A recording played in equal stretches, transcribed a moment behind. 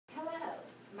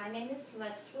My name is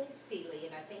Leslie Seeley,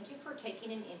 and I thank you for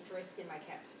taking an interest in my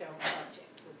capstone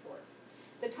project report.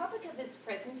 The topic of this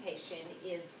presentation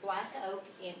is Black Oak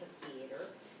Amphitheater.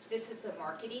 This is a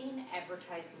marketing and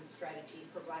advertising strategy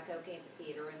for Black Oak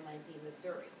Amphitheater in Lemby,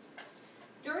 Missouri.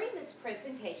 During this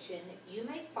presentation, you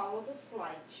may follow the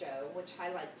slideshow, which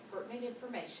highlights pertinent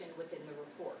information within the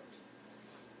report.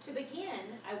 To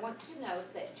begin, I want to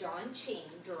note that John Ching,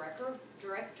 Director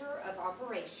of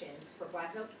Operations for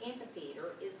Black Oak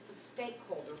Amphitheater, is the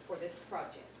stakeholder for this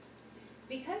project.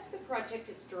 Because the project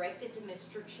is directed to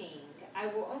Mr. Ching, I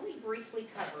will only briefly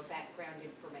cover background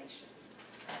information.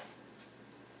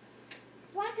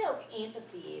 Black Oak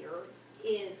Amphitheater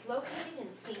is located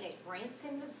in scenic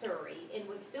Branson, Missouri, and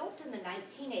was built in the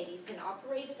 1980s and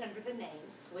operated under the name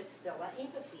Swiss Villa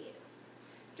Amphitheater.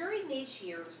 During these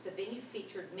years, the venue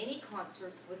featured many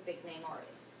concerts with big-name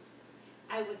artists.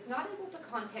 I was not able to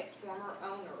contact former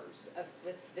owners of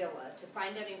Swiss Villa to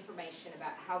find out information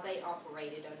about how they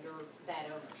operated under that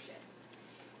ownership.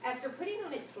 After putting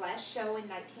on its last show in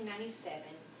 1997,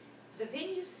 the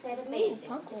venue sat abandoned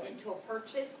until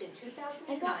purchased in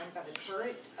 2009 by the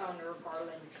current owner,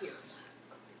 Garland Pierce.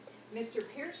 Mr.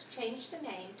 Pierce changed the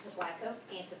name to Black Oak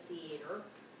Amphitheater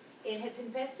and has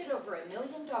invested over $1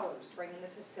 million bringing the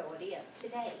facility up to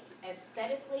date,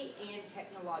 aesthetically and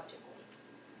technologically.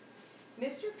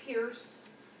 Mr. Pierce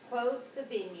closed the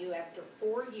venue after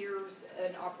 4 years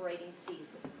in operating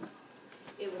seasons.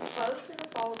 It was closed in the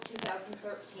fall of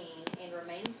 2013 and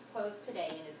remains closed today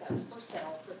and is up for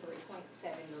sale for $3.7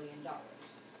 million.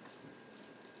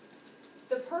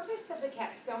 The purpose of the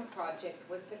capstone project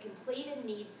was to complete a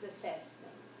needs assessment.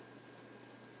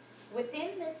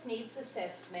 Within this needs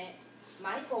assessment,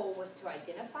 my goal was to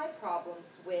identify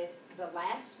problems with the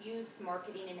last used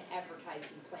marketing and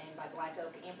advertising plan by Black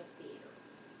Oak Amphitheater.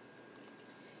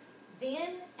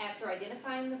 Then, after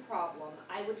identifying the problem,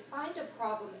 I would find a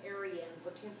problem area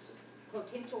and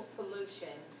potential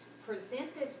solution,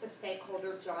 present this to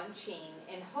stakeholder John Ching,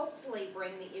 and hopefully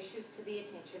bring the issues to the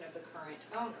attention of the current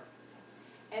owner.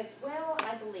 As well,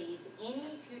 I believe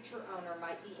any future owner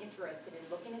might be interested in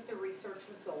looking at the research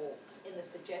results and the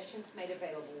suggestions made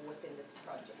available within this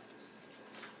project.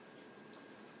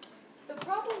 The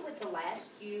problem with the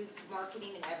last used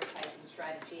marketing and advertising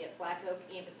strategy at Black Oak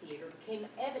Amphitheater became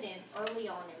evident early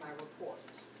on in my report.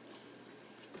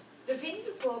 The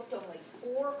venue booked only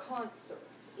 4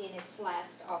 concerts in its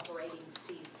last operating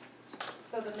season.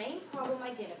 So the main problem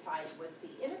identified was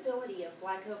the inability of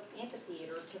Black Oak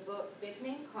Amphitheater to book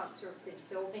big-name concerts and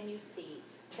fill venue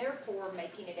seats, therefore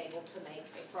making it able to make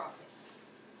a profit.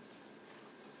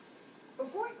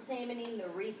 Before examining the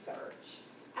research,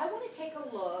 I want to take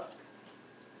a look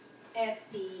at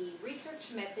the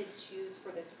research methods used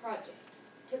for this project.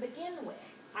 To begin with,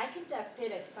 I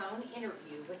conducted a phone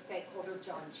interview with stakeholder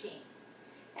John Ching.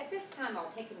 At this time,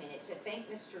 I'll take a minute to thank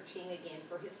Mr. Ching again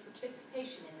for his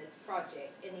participation in this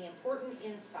project and the important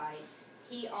insight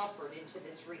he offered into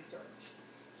this research.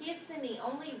 He has been the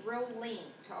only real link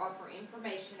to offer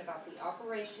information about the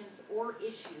operations or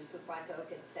issues with Black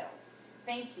Oak itself.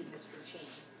 Thank you, Mr. Ching.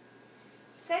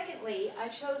 Secondly, I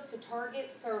chose to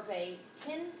target survey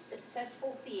 10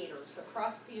 successful theaters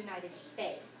across the United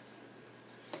States.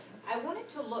 I wanted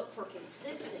to look for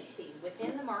consistency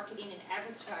within the marketing and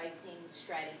advertising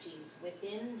strategies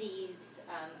within these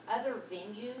other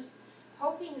venues,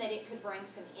 hoping that it could bring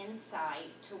some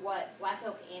insight to what Black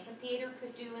Oak Amphitheater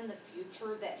could do in the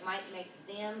future that might make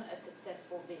them a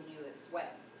successful venue as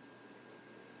well.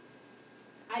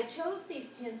 I chose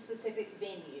these 10 specific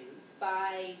venues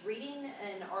by reading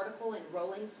an article in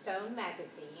Rolling Stone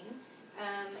magazine.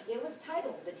 It was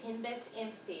titled, "The 10 Best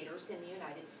Amphitheaters in the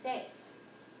United States."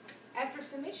 After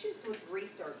some issues with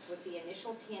research with the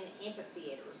initial 10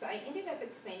 amphitheaters, I ended up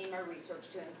expanding my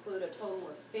research to include a total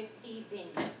of 50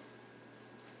 venues.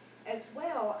 As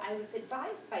well, I was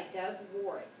advised by Doug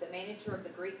Warwick, the manager of the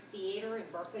Greek Theater in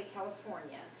Berkeley,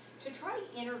 California, to try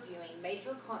interviewing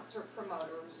major concert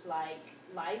promoters like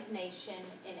Live Nation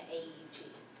and AEG.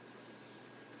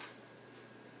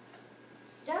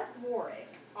 Doug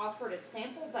Warwick offered a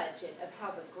sample budget of how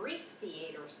the Greek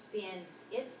Theater spends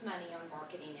its money on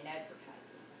marketing and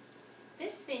advertising.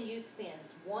 This venue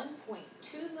spends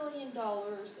 $1.2 million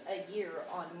a year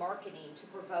on marketing to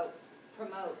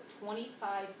promote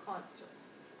 25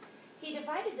 concerts. He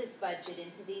divided this budget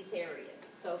into these areas: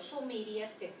 social media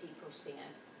 50%,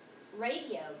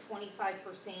 radio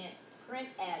 25%, print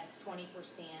ads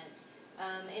 20%,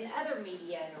 and other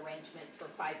media and arrangements for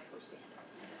 5%.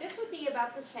 This would be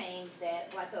about the same that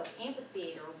Black Oak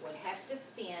Amphitheater would have to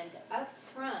spend up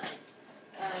front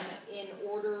in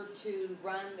order to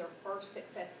run their first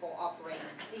successful operating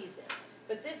season.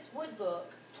 But this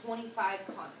book 25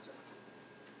 concerts.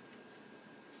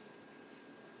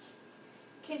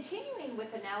 Continuing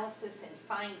with analysis and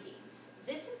findings,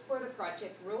 this is where the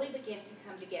project really began to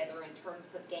come together in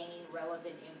terms of gaining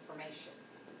relevant information.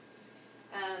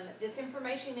 This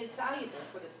information is valuable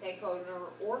for the stakeholder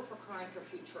or for current or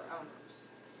future owners.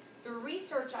 Through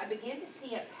research, I began to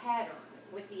see a pattern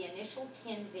with the initial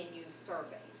 10 venues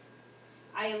surveyed.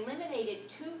 I eliminated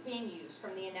 2 venues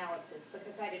from the analysis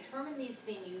because I determined these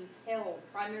venues held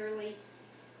primarily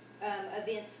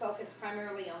events focused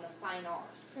primarily on the fine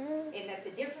arts, and that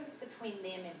the difference between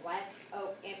them and Black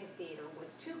Oak Amphitheater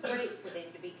was too great for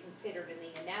them to be considered in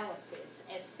the analysis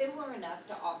as similar enough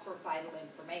to offer vital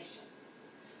information.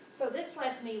 So this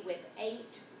left me with 8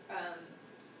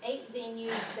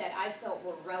 venues that I felt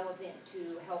were relevant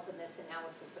to help in this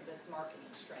analysis of this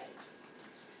marketing strategy.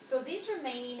 So these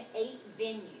remaining 8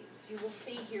 venues you will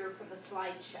see here from the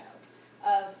slideshow.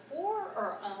 4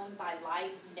 are owned by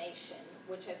Live Nation,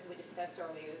 which, as we discussed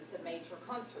earlier, is a major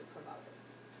concert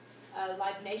promoter.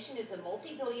 Live Nation is a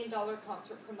multi-billion-dollar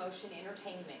concert promotion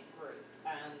entertainment group.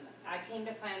 I came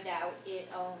to find out it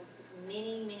owns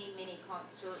many, many, many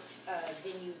concert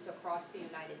venues across the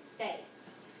United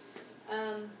States.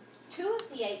 2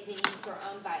 of the 8 venues are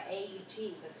owned by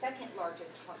AEG, the second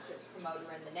largest concert promoter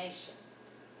in the nation.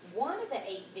 1 of the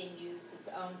 8 venues is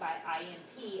owned by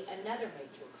IMP, another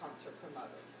major concert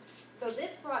promoter. So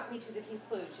this brought me to the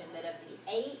conclusion that of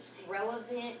the 8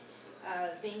 relevant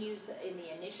venues in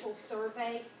the initial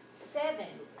survey, 7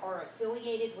 are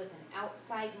affiliated with an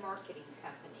outside marketing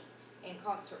company and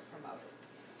concert promoter.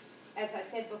 As I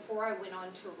said before, I went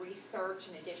on to research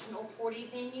an additional 40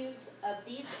 venues. Of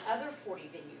these other 40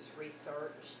 venues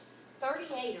researched,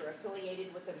 38 are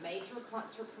affiliated with a major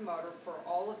concert promoter for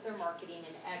all of their marketing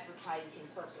and advertising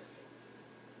purposes.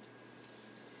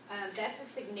 That's a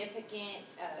significant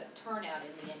turnout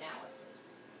in the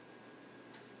analysis.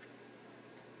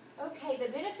 Okay,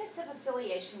 the benefits of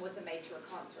affiliation with a major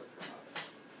concert promoter.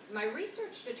 My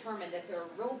research determined that there are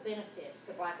real benefits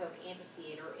to Black Oak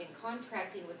Amphitheater in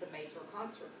contracting with a major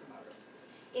concert promoter.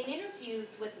 In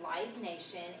interviews with Live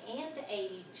Nation and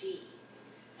AEG,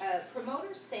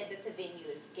 promoters said that the venue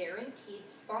is guaranteed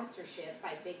sponsorship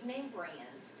by big-name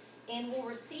brands and will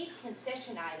receive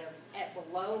concession items at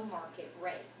below market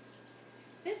rates.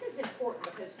 This is important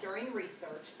because during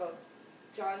research, both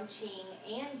John Ching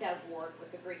and Doug Ward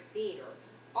with the Greek Theater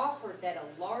offered that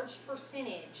a large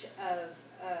percentage of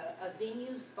a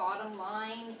venue's bottom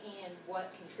line and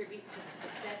what contributes to the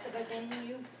success of a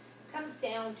venue comes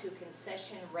down to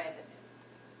concession revenue.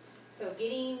 So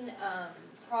getting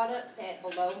products at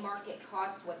below market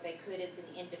cost, what they could as an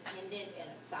independent and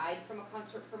aside from a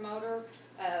concert promoter,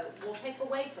 will take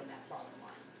away from that bottom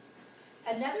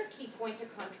line. Another key point to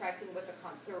contracting with a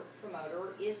concert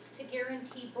promoter is to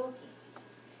guarantee bookings.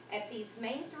 At these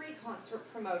main 3 concert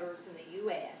promoters in the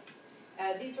U.S.,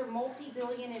 these are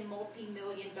multi-billion and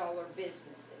multi-million-dollar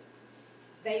businesses.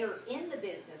 They are in the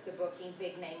business of booking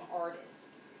big-name artists.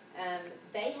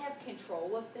 They have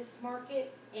control of this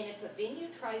market, and if a venue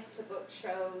tries to book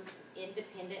shows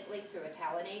independently through a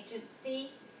talent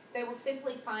agency, they will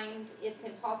simply find it's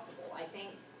impossible. I think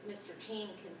Mr. Ching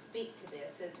can speak to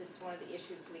this, as it's one of the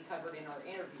issues we covered in our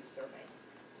interview survey.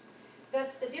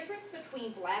 Thus, the difference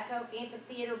between Black Oak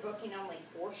Amphitheater booking only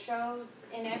 4 shows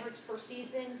in average per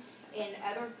season and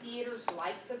other theaters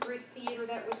like the Greek Theater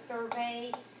that was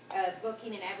surveyed,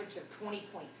 booking an average of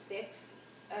 20.6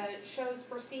 shows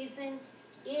per season,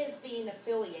 is being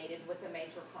affiliated with a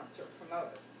major concert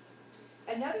promoter.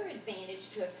 Another advantage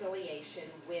to affiliation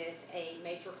with a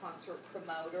major concert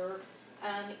promoter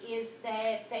is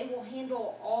that they will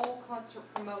handle all concert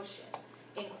promotion,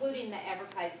 including the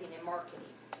advertising and marketing.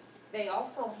 They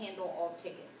also handle all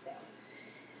ticket sales.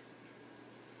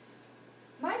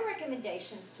 My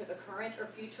recommendations to the current or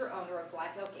future owner of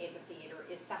Black Oak Amphitheater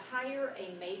is to hire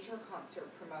a major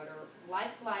concert promoter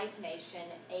like Live Nation,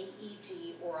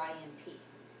 AEG, or IMP.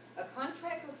 A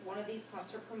contract with one of these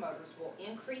concert promoters will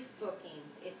increase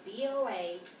bookings. If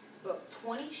BOA booked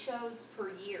 20 shows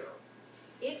per year,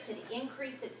 it could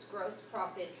increase its gross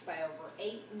profits by over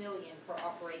 $8 million per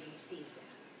operating season.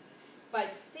 By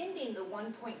spending the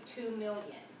 $1.2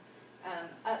 million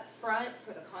up front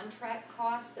for the contract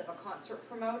cost of a concert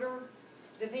promoter,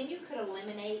 the venue could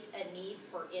eliminate a need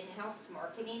for in-house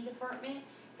marketing department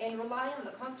and rely on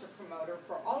the concert promoter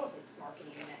for all of its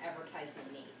marketing and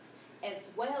advertising needs, as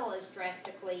well as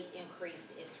drastically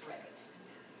increase its revenue.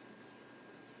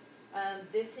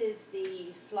 This is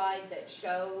the slide that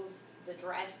shows the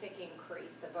drastic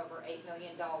increase of over $8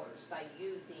 million by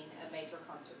using a major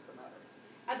concert promoter.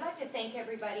 I'd like to thank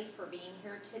everybody for being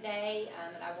here today,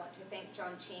 and I want to thank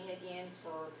John Ching again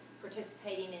for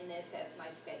participating in this as my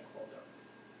stakeholder.